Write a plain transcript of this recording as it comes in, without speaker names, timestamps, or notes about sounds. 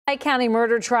Pike County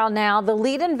murder trial now. The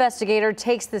lead investigator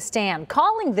takes the stand,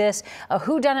 calling this a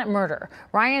whodunit murder.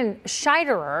 Ryan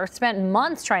Scheiderer spent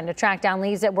months trying to track down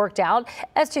leads that worked out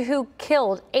as to who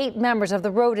killed 8 members of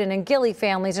the Roden and Gilly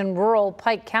families in rural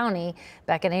Pike County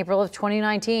back in April of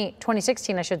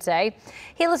 2016, I should say.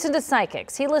 He listened to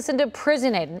psychics. He listened to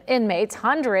prison inmates,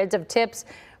 hundreds of tips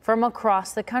from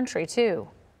across the country, too.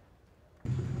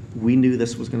 We knew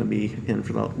this was going to be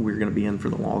we were going to be in for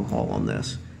the long haul on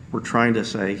this. We're trying to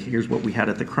say, here's what we had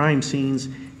at the crime scenes,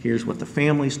 here's what the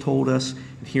families told us,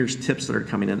 and here's tips that are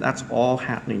coming in. That's all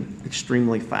happening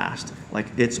extremely fast.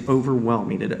 Like, it's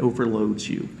overwhelming. It overloads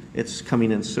you. It's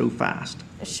coming in so fast.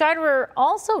 Scheiderer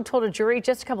also told a jury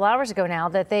just a couple hours ago now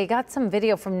that they got some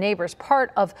video from neighbors,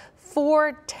 part of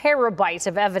 4 terabytes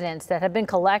of evidence that have been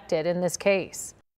collected in this case.